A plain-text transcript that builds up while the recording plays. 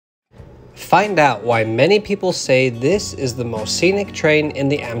Find out why many people say this is the most scenic train in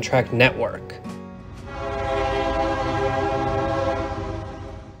the Amtrak network.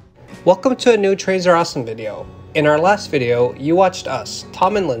 Welcome to a new Trains Are Awesome video. In our last video, you watched us,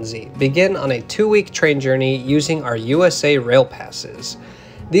 Thom and Lindsey, begin on a 2-week train journey using our USA Railpasses.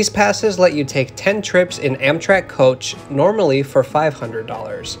 These passes let you take 10 trips in Amtrak coach, normally for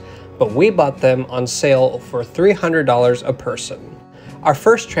 $500, but we bought them on sale for $300 a person. Our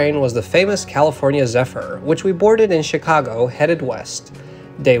first train was the famous California Zephyr, which we boarded in Chicago, headed west.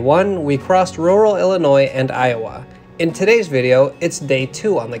 Day 1, we crossed rural Illinois and Iowa. In today's video, it's day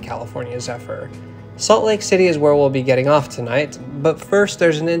 2 on the California Zephyr. Salt Lake City is where we'll be getting off tonight, but first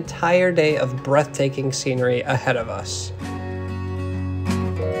there's an entire day of breathtaking scenery ahead of us.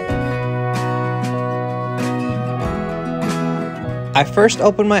 I first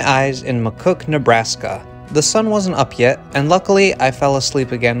opened my eyes in McCook, Nebraska. The sun wasn't up yet, and luckily I fell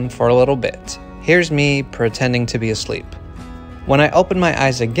asleep again for a little bit. Here's me pretending to be asleep. When I opened my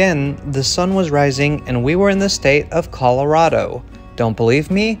eyes again, the sun was rising and we were in the state of Colorado. Don't believe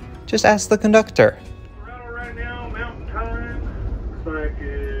me? Just ask the conductor. Colorado right now, mountain time. Looks like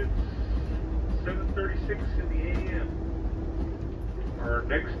it's 7:36 in the a.m. Our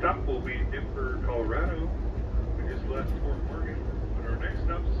next stop will be Denver, Colorado. We just left Fort Morgan, but our next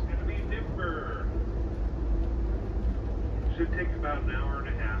stop is going to be Denver. Should take about an hour and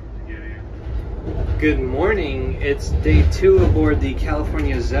a half to get in. Good morning. It's day 2 aboard the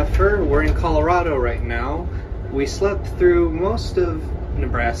California Zephyr. We're in Colorado right now. We slept through most of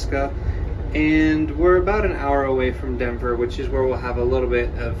Nebraska, and we're about an hour away from Denver, which is where we'll have a little bit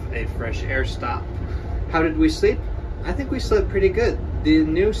of a fresh air stop. How did we sleep? I think we slept pretty good. The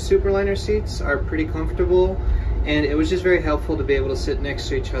new Superliner seats are pretty comfortable, and it was just very helpful to be able to sit next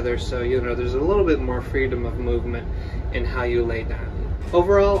to each other, so there's a little bit more freedom of movement in how you lay down.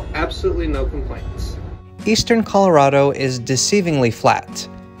 Overall, absolutely no complaints. Eastern Colorado is deceivingly flat.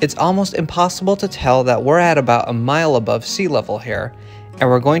 It's almost impossible to tell that we're at about a mile above sea level here, and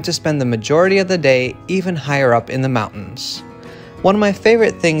we're going to spend the majority of the day even higher up in the mountains. One of my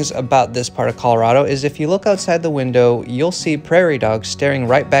favorite things about this part of Colorado is if you look outside the window, you'll see prairie dogs staring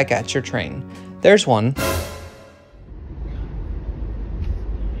right back at your train. There's one.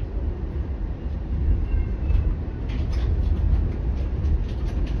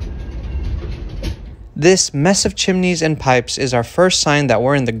 This mess of chimneys and pipes is our first sign that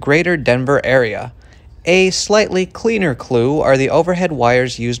we're in the greater Denver area. A slightly cleaner clue are the overhead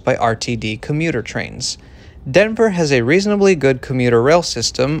wires used by RTD commuter trains. Denver has a reasonably good commuter rail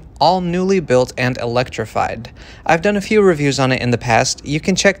system, all newly built and electrified. I've done a few reviews on it in the past. You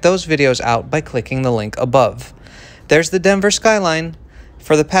can check those videos out by clicking the link above. There's the Denver skyline.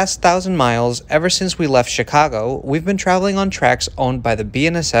 For the past 1,000 miles, ever since we left Chicago, we've been traveling on tracks owned by the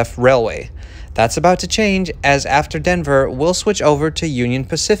BNSF Railway. That's about to change, as after Denver, we'll switch over to Union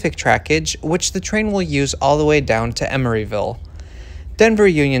Pacific trackage, which the train will use all the way down to Emeryville. Denver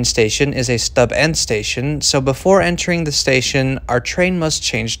Union Station is a stub-end station, so before entering the station, our train must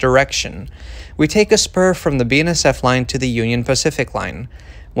change direction. We take a spur from the BNSF line to the Union Pacific line.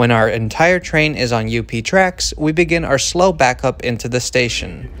 When our entire train is on UP tracks, we begin our slow backup into the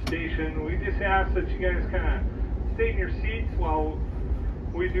station. We just ask that you guys kind of stay in your seats while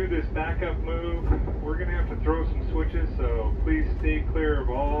we do this backup move. We're going to have to throw some switches, so please stay clear of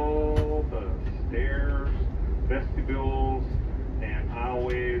all the stairs, vestibules, and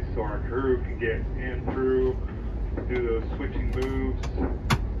aisleways so our crew can get in through, do those switching moves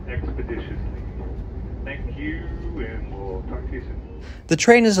expeditiously. Thank you, and we'll talk to you soon. The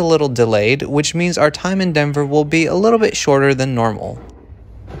train is a little delayed, which means our time in Denver will be a little bit shorter than normal.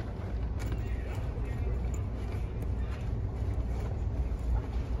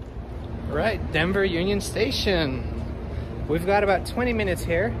 Right, Denver Union Station. We've got about 20 minutes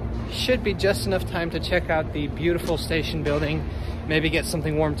here. Should be just enough time to check out the beautiful station building, maybe get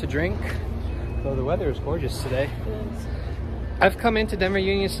something warm to drink. Though the weather is gorgeous today. I've come into Denver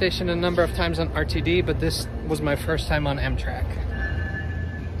Union Station a number of times on RTD, but this was my first time on Amtrak.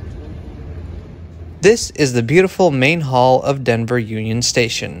 This is the beautiful main hall of Denver Union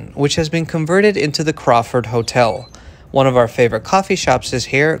Station, which has been converted into the Crawford Hotel. One of our favorite coffee shops is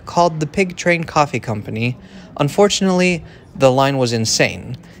here, called the Pig Train Coffee Company. Unfortunately, the line was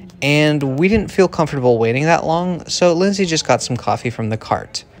insane, and we didn't feel comfortable waiting that long, so Lindsey just got some coffee from the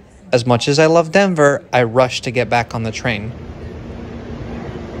cart. As much as I love Denver, I rushed to get back on the train.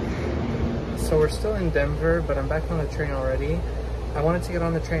 So we're still in Denver, but I'm back on the train already. I wanted to get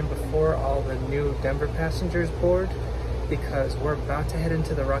on the train before all the new Denver passengers board, because we're about to head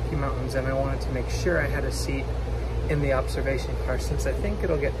into the Rocky Mountains, and I wanted to make sure I had a seat in the observation car since I think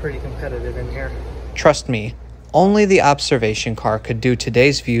it'll get pretty competitive in here. Trust me, only the observation car could do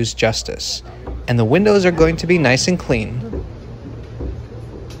today's views justice, and the windows are going to be nice and clean.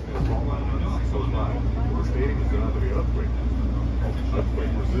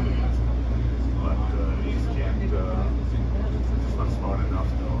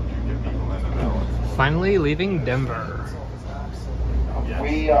 Finally leaving Denver.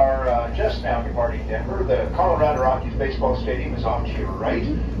 We are just now departing Denver. The Colorado Rockies baseball stadium is off to your right.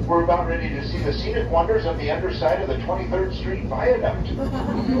 We're about ready to see the scenic wonders of the underside of the 23rd Street Viaduct.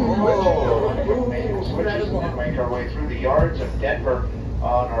 Switches and then make our way through the yards of Denver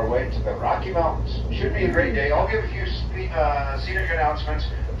on our way to the Rocky Mountains. Should be a great day. I'll give a few scenic announcements.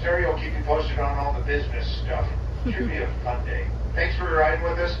 Terry will keep you posted on all the business stuff. Should be a fun day. Thanks for riding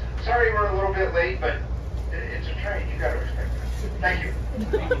with us. Sorry we're a little bit late, but it's a train. You got to expect it. Thank you.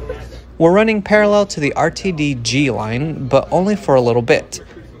 We're running parallel to the RTD G line, but only for a little bit.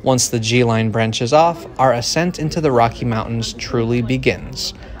 Once the G line branches off, our ascent into the Rocky Mountains truly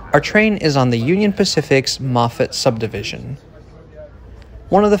begins. Our train is on the Union Pacific's Moffat subdivision.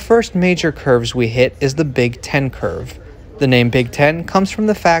 One of the first major curves we hit is the Big Ten curve. The name Big Ten comes from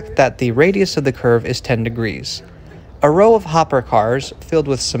the fact that the radius of the curve is 10 degrees. A row of hopper cars filled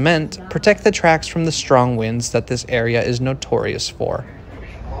with cement protect the tracks from the strong winds that this area is notorious for.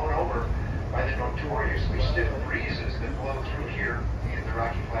 Blown over by the notoriously stiff breezes that blow through here in the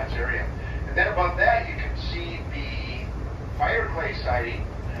Rocky Flats area. And then above that you can see the fireclay siding,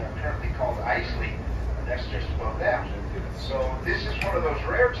 currently called Isley, and that's just above that. So this is one of those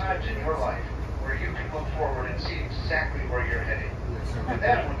rare times in your life where you can look forward and see exactly where you're heading. And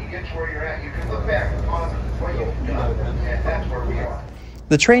then when you get to where you're at, you can look back upon what you've done, and that's where we are.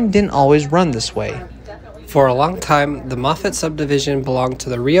 The train didn't always run this way. For a long time, the Moffat subdivision belonged to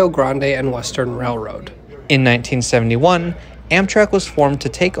the Rio Grande and Western Railroad. In 1971, Amtrak was formed to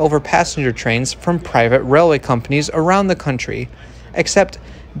take over passenger trains from private railway companies around the country, except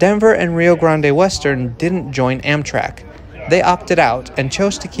Denver and Rio Grande Western didn't join Amtrak. They opted out and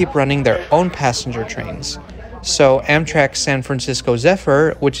chose to keep running their own passenger trains. So Amtrak's San Francisco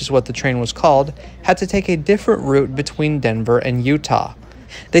Zephyr, which is what the train was called, had to take a different route between Denver and Utah.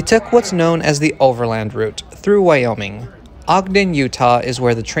 They took what's known as the Overland Route through Wyoming. Ogden, Utah is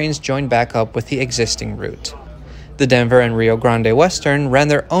where the trains joined back up with the existing route. The Denver and Rio Grande Western ran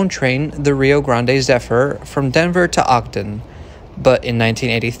their own train, the Rio Grande Zephyr, from Denver to Ogden. But in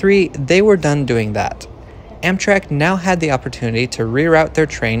 1983, they were done doing that. Amtrak now had the opportunity to reroute their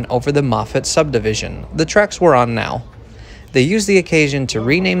train over the Moffat subdivision, the tracks we're on now. They used the occasion to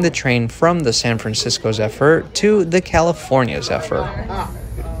rename the train from the San Francisco Zephyr to the California Zephyr. Okay,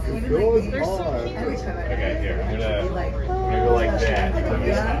 here. I'm gonna go like that.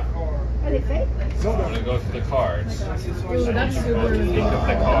 Are they fake? I'm gonna go to the cards. That's super. Pick up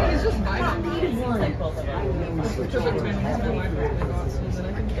the cards. It's just I don't need one.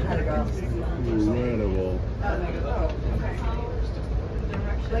 Incredible.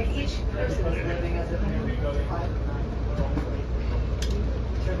 Like each person is living as a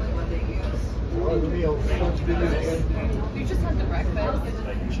You just had the breakfast.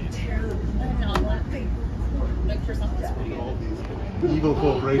 Like for something. Evil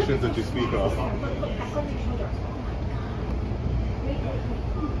corporations that you speak of.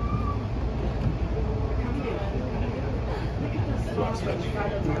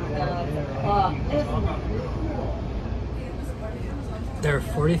 There are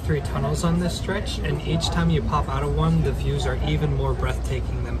 43 tunnels on this stretch, and each time you pop out of one, the views are even more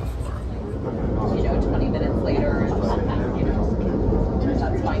breathtaking than before. 20 minutes later,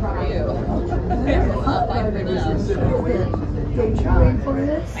 that's fine for you. Not fine for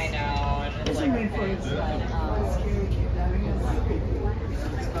them. I know, and it's like,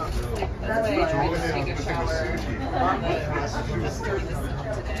 that's why I tried to take a shower just during this today.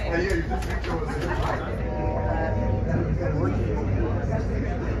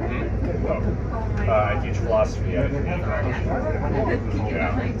 I teach philosophy at Yeah,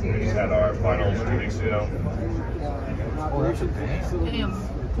 we just had our finals 2 weeks ago.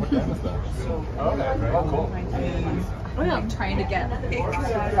 Oh, cool. I'm trying to get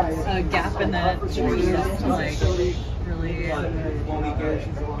a gap in that tree to like really. Okay,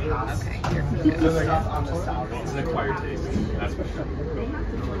 here. It's an acquired taste. That's for sure.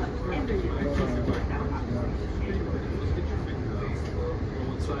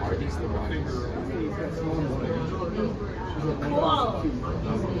 Cool.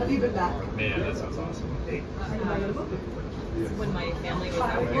 Have you been back? Man, that sounds awesome. When my family was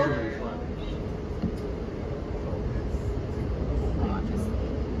out here.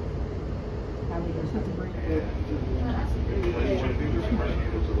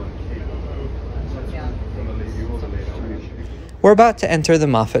 We're about to enter the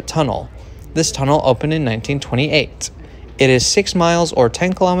Moffat Tunnel. This tunnel opened in 1928. It is 6 miles or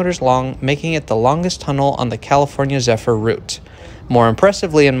 10 kilometers long, making it the longest tunnel on the California Zephyr route. More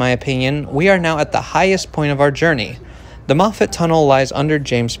impressively, in my opinion, we are now at the highest point of our journey. The Moffat Tunnel lies under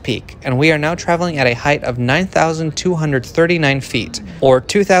James Peak, and we are now traveling at a height of 9,239 feet, or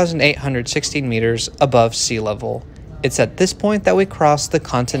 2,816 meters above sea level. It's at this point that we cross the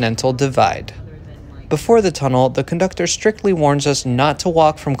Continental Divide. Before the tunnel, the conductor strictly warns us not to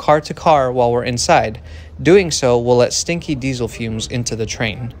walk from car to car while we're inside. Doing so will let stinky diesel fumes into the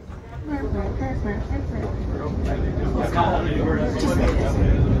train.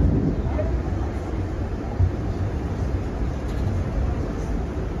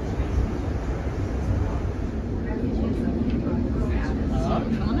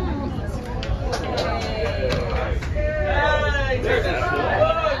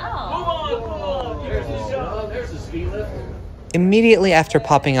 Immediately after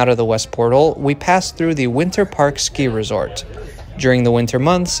popping out of the West Portal, we passed through the Winter Park Ski Resort. During the winter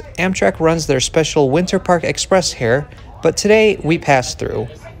months, Amtrak runs their special Winter Park Express here, but today we passed through.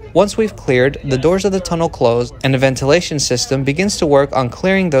 Once we've cleared, the doors of the tunnel close and a ventilation system begins to work on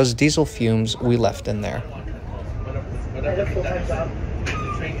clearing those diesel fumes we left in there.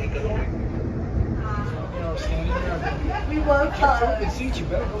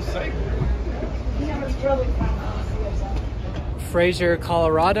 Fraser,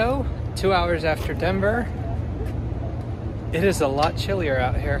 Colorado, 2 hours after Denver. It is a lot chillier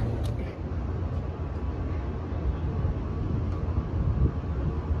out here.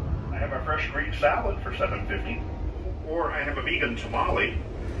 I have a fresh Greek salad for $7.50, or I have a vegan tamale.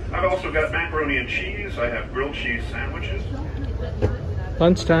 I've also got macaroni and cheese. I have grilled cheese sandwiches.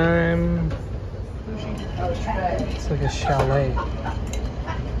 Lunchtime. It's like a chalet.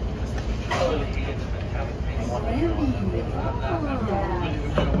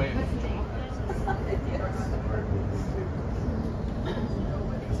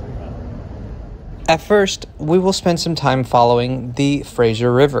 At first, we will spend some time following the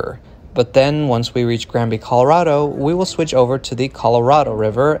Fraser River, but then once we reach Granby, Colorado, we will switch over to the Colorado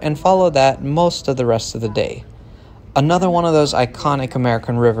River and follow that most of the rest of the day. Another one of those iconic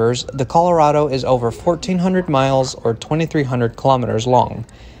American rivers, the Colorado is over 1,400 miles or 2,300 kilometers long.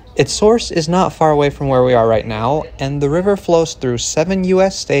 Its source is not far away from where we are right now, and the river flows through 7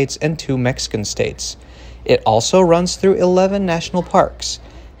 U.S. states and 2 Mexican states. It also runs through 11 national parks.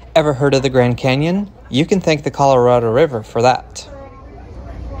 Ever heard of the Grand Canyon? You can thank the Colorado River for that.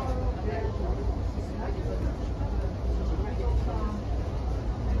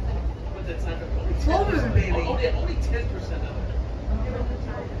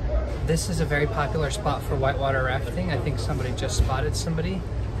 This is a very popular spot for whitewater rafting. I think somebody just spotted somebody.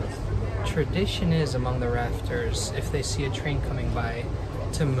 Tradition is among the rafters, if they see a train coming by,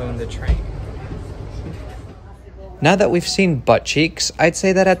 to moon the train. Now that we've seen butt cheeks, I'd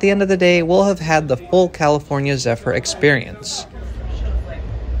say that at the end of the day, we'll have had the full California Zephyr experience.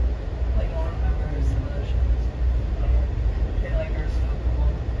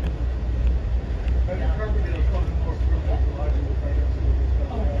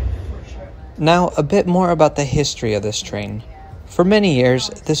 Now, a bit more about the history of this train. For many years,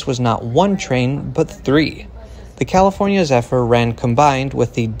 this was not one train, but 3. The California Zephyr ran combined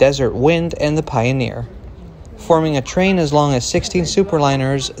with the Desert Wind and the Pioneer. Forming a train as long as 16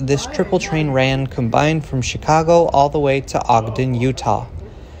 superliners, this triple train ran combined from Chicago all the way to Ogden, Utah.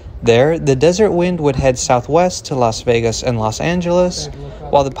 There, the Desert Wind would head southwest to Las Vegas and Los Angeles,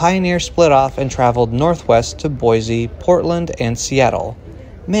 while the Pioneer split off and traveled northwest to Boise, Portland, and Seattle.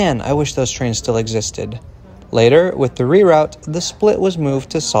 Man, I wish those trains still existed. Later, with the reroute, the split was moved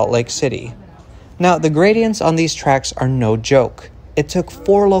to Salt Lake City. Now, the gradients on these tracks are no joke. It took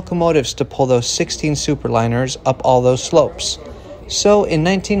 4 locomotives to pull those 16 superliners up all those slopes. So, in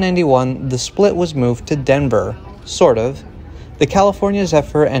 1991, the split was moved to Denver, sort of. The California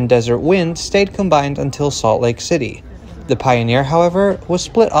Zephyr and Desert Wind stayed combined until Salt Lake City. The Pioneer, however, was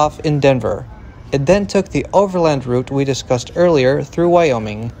split off in Denver. It then took the overland route we discussed earlier through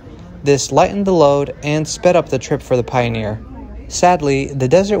Wyoming. This lightened the load and sped up the trip for the Pioneer. Sadly, the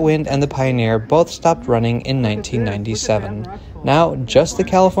Desert Wind and the Pioneer both stopped running in 1997. Now, just the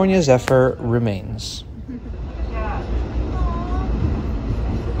California Zephyr remains.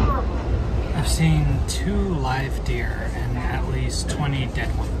 I've seen 2 live deer and at least 20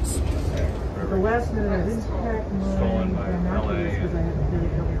 dead ones. The last minute I didn't pack my binoculars because I had to hear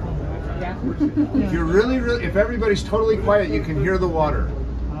a couple times. If you're really, if everybody's totally quiet, you can hear the water.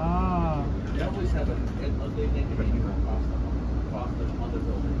 Ah.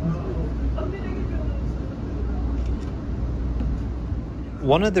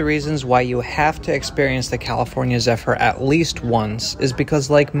 One of the reasons why you have to experience the California Zephyr at least once is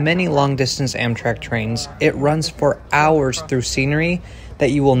because, like many long-distance Amtrak trains, it runs for hours through scenery that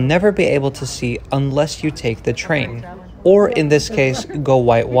you will never be able to see unless you take the train, or in this case, go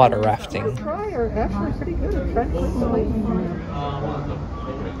whitewater rafting.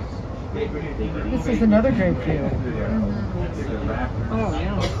 This is another great view. Oh,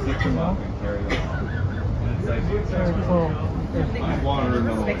 yeah. Very cool.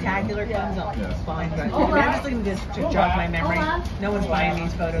 Spectacular comes on. It's fine, but I'm just looking to jog my memory. No one's buying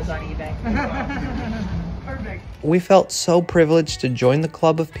these photos on eBay. Perfect. We felt so privileged to join the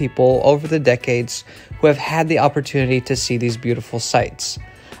club of people over the decades who have had the opportunity to see these beautiful sights.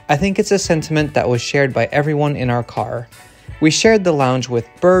 I think it's a sentiment that was shared by everyone in our car. We shared the lounge with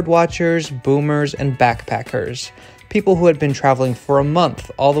bird watchers, boomers, and backpackers, people who had been traveling for a month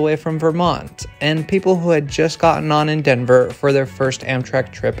all the way from Vermont, and people who had just gotten on in Denver for their first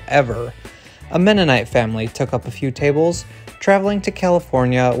Amtrak trip ever. A Mennonite family took up a few tables, traveling to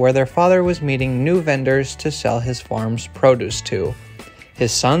California where their father was meeting new vendors to sell his farm's produce to.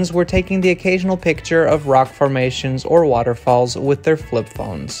 His sons were taking the occasional picture of rock formations or waterfalls with their flip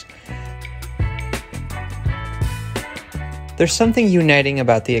phones. There's something uniting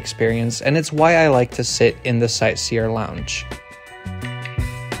about the experience, and it's why I like to sit in the Sightseer lounge.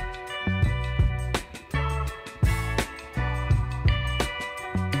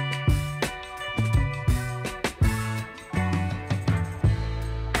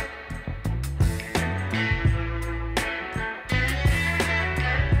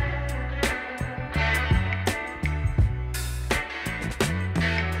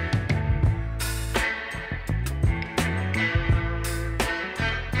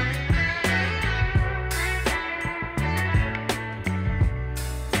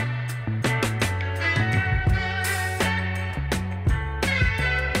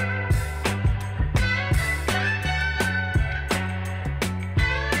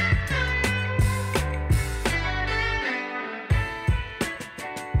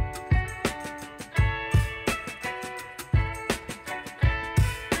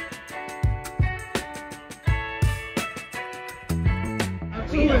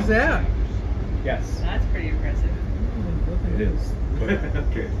 Who was that? Yes, That's pretty impressive. it is.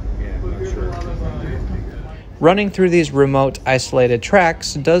 Okay. Yeah, I'm sure. Running through these remote, isolated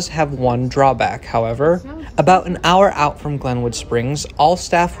tracks does have one drawback, however. About an hour out from Glenwood Springs, all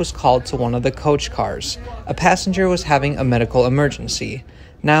staff was called to one of the coach cars. A passenger was having a medical emergency.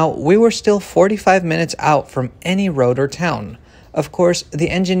 Now, we were still 45 minutes out from any road or town. Of course, the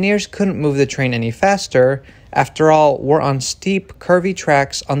engineers couldn't move the train any faster. After all, we're on steep, curvy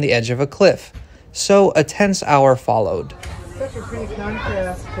tracks on the edge of a cliff. So a tense hour followed. Such a pretty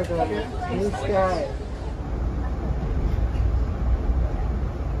contrast to the blue sky.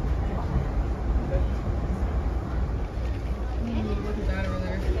 Look at that over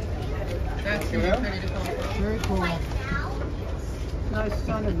there. That's pretty to call for. Very cool. Nice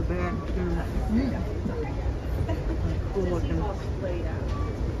sun in the back too. Cool looking.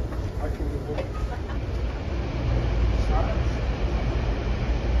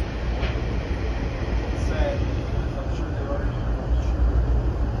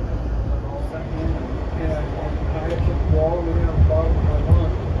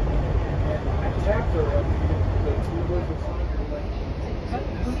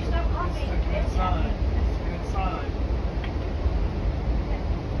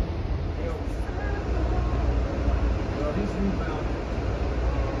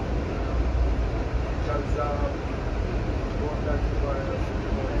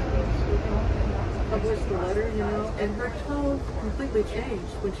 Published the letter, you know, and her tone completely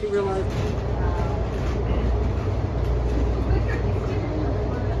changed when she realized.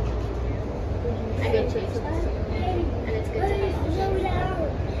 I did change that, and it's good to have.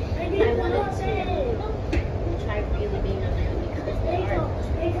 I wanted to try really being on there because they are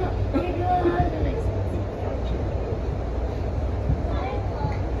nice.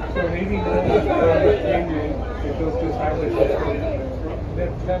 So maybe it goes to establish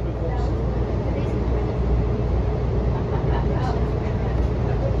that becomes.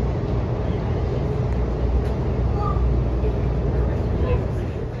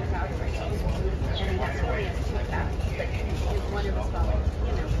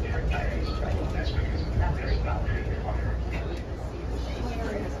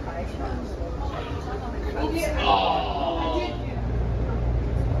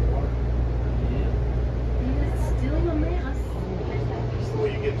 Still a mess. Before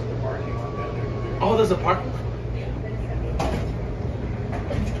you get to the parking lot, that the parking?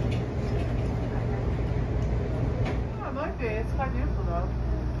 I like it. It's quite beautiful though.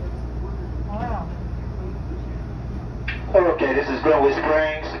 Wow. Okay, this is Glenwood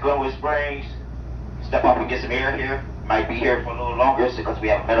Springs. Glenwood Springs. Step up and get some air here. Might be here for a little longer because we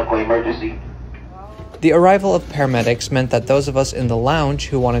have a medical emergency. The arrival of paramedics meant that those of us in the lounge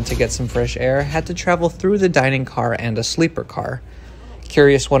who wanted to get some fresh air had to travel through the dining car and a sleeper car.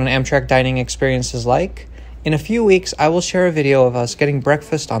 Curious what an Amtrak dining experience is like? In a few weeks, I will share a video of us getting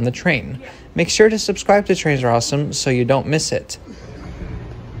breakfast on the train. Make sure to subscribe to Trains Are Awesome so you don't miss it.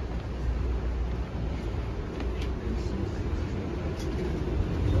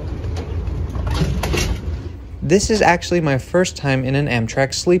 This is actually my first time in an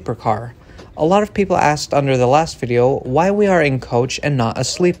Amtrak sleeper car. A lot of people asked under the last video why we are in coach and not a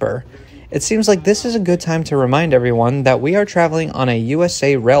sleeper. It seems like this is a good time to remind everyone that we are traveling on a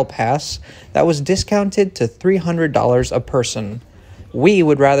USA Railpass that was discounted to $300 a person. We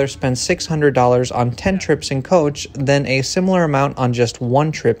would rather spend $600 on 10 trips in coach than a similar amount on just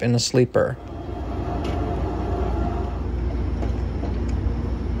one trip in a sleeper.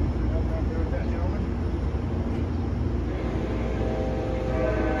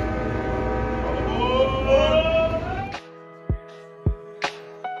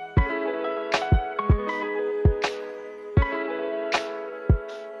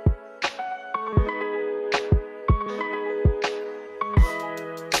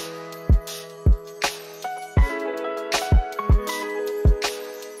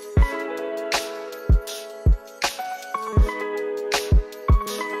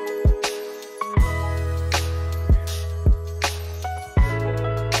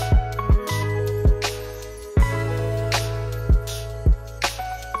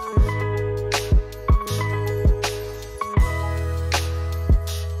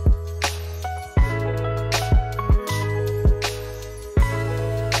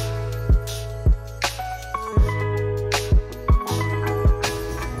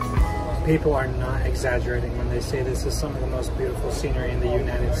 People are not exaggerating when they say this is some of the most beautiful scenery in the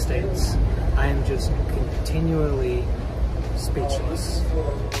United States. I am just continually speechless.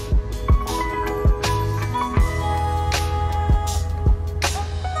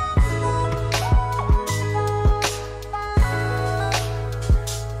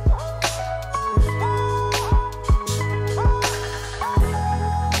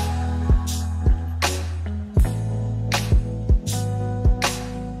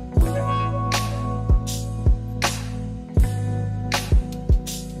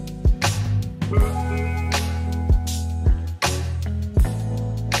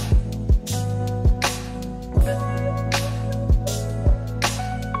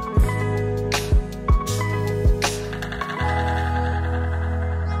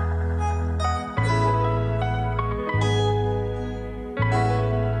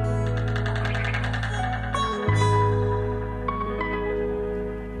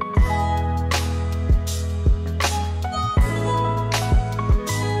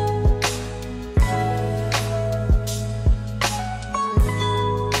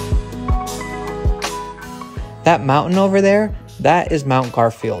 That mountain over there, that is Mount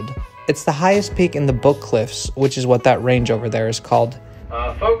Garfield. It's the highest peak in the Book Cliffs, which is what that range over there is called.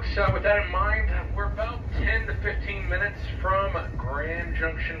 Folks, with that in mind, we're about 10 to 15 minutes from Grand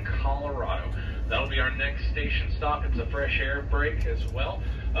Junction, Colorado. That'll be our next station stop. It's a fresh air break as well.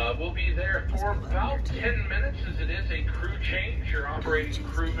 We'll be there for about 10 minutes as it is a crew change. Your operating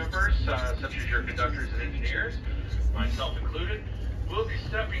crew members, such as your conductors and engineers, myself included, will be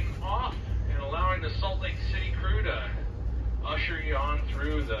stepping off and allowing the Salt Lake City crew to usher you on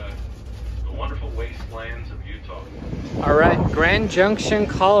through the wonderful wastelands of Utah. All right, Grand Junction,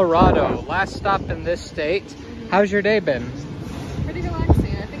 Colorado. Last stop in this state. How's your day been? Pretty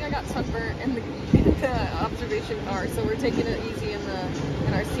relaxing. I think I got sunburnt in the observation car, so we're taking it easy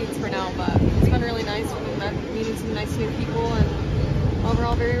in our seats for now. But it's been really nice. We've been meeting some nice new people, and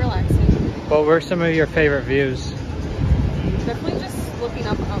overall very relaxing. What were some of your favorite views? Definitely just looking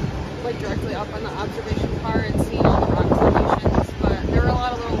up, like directly up on the observation car and seeing all the rock formations. But there were a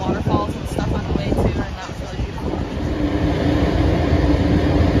lot of little waterfalls and stuff on the way too, and that was really beautiful.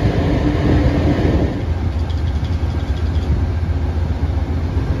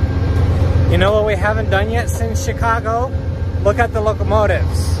 You know what we haven't done yet since Chicago? Look at the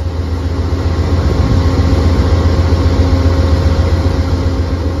locomotives.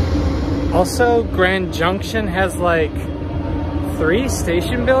 Also, Grand Junction has like 3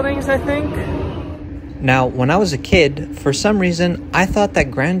 station buildings, I think. Now, when I was a kid, for some reason, I thought that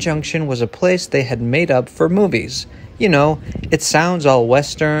Grand Junction was a place they had made up for movies. You know, it sounds all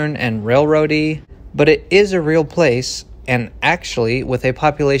western and railroady, But it is a real place, and actually, with a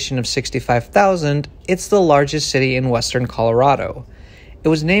population of 65,000, it's the largest city in western Colorado. It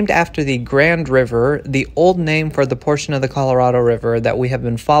was named after the Grand River, the old name for the portion of the Colorado River that we have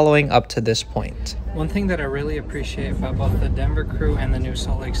been following up to this point. One thing that I really appreciate about both the Denver crew and the New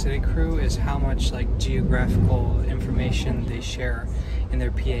Salt Lake City crew is how much geographical information they share in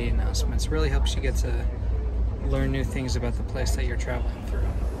their PA announcements. It really helps you get to learn new things about the place that you're traveling through.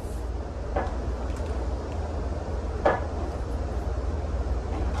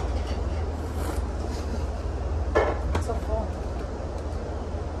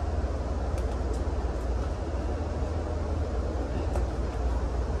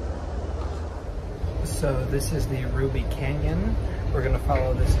 So this is the Ruby Canyon. We're gonna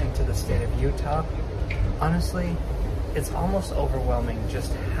follow this into the state of Utah. Honestly, it's almost overwhelming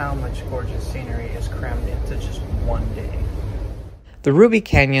just how much gorgeous scenery is crammed into just one day. The Ruby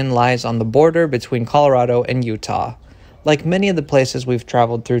Canyon lies on the border between Colorado and Utah. Like many of the places we've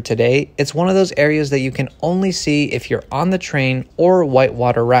traveled through today, it's one of those areas that you can only see if you're on the train or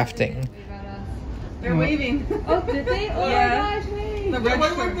whitewater rafting. They're waving. Oh, did they? Oh Yeah. my gosh, wait. The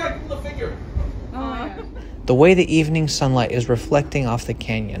red the figure. Oh my gosh. The way the evening sunlight is reflecting off the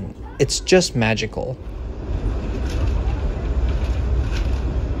canyon, it's just magical.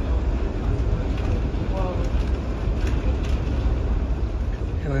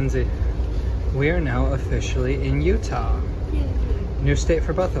 Hey Lindsay, we are now officially in Utah. New state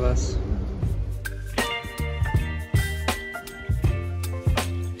for both of us.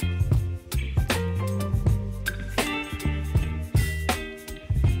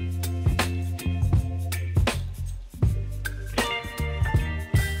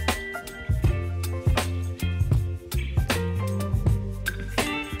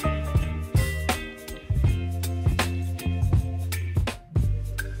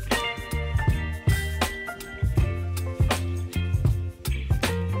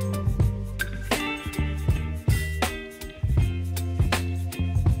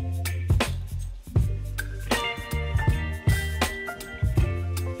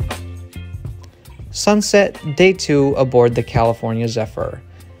 Sunset, day 2 aboard the California Zephyr.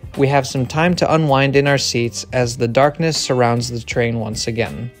 We have some time to unwind in our seats as the darkness surrounds the train once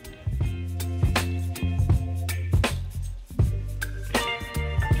again.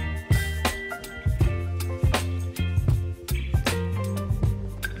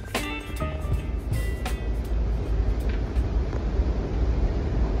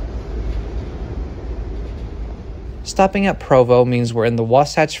 Stopping at Provo means we're in the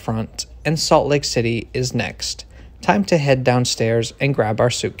Wasatch Front, and Salt Lake City is next. Time to head downstairs and grab our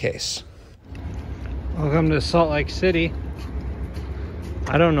suitcase. Welcome to Salt Lake City.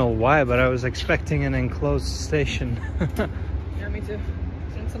 I don't know why, but I was expecting an enclosed station. Yeah, me too.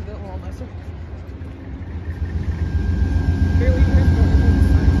 Send something a little nicer. Here we go.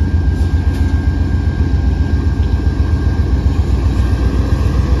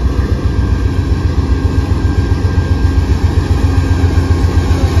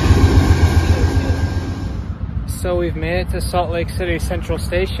 So we've made it to Salt Lake City Central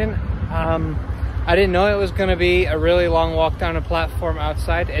Station. I didn't know it was going to be a really long walk down a platform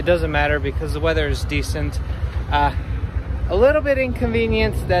outside. It doesn't matter because the weather is decent. A little bit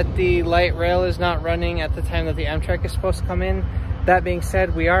inconvenient that the light rail is not running at the time that the Amtrak is supposed to come in. That being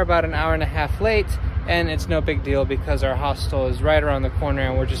said, we are about an hour and a half late, and it's no big deal because our hostel is right around the corner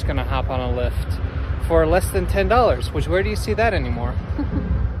and we're just going to hop on a Lyft for less than $10, which where do you see that anymore?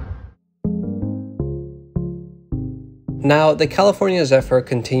 Now, the California Zephyr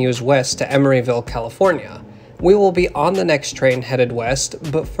continues west to Emeryville, California. We will be on the next train headed west,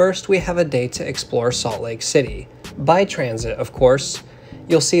 but first we have a day to explore Salt Lake City. By transit, of course.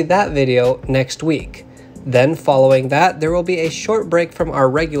 You'll see that video next week. Then, following that, there will be a short break from our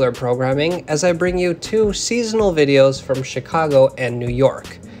regular programming as I bring you 2 seasonal videos from Chicago and New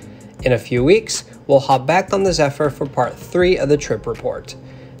York. In a few weeks, we'll hop back on the Zephyr for part 3 of the trip report.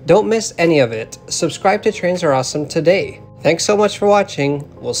 Don't miss any of it. Subscribe to Trains Are Awesome today. Thanks so much for watching.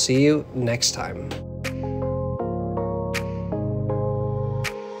 We'll see you next time.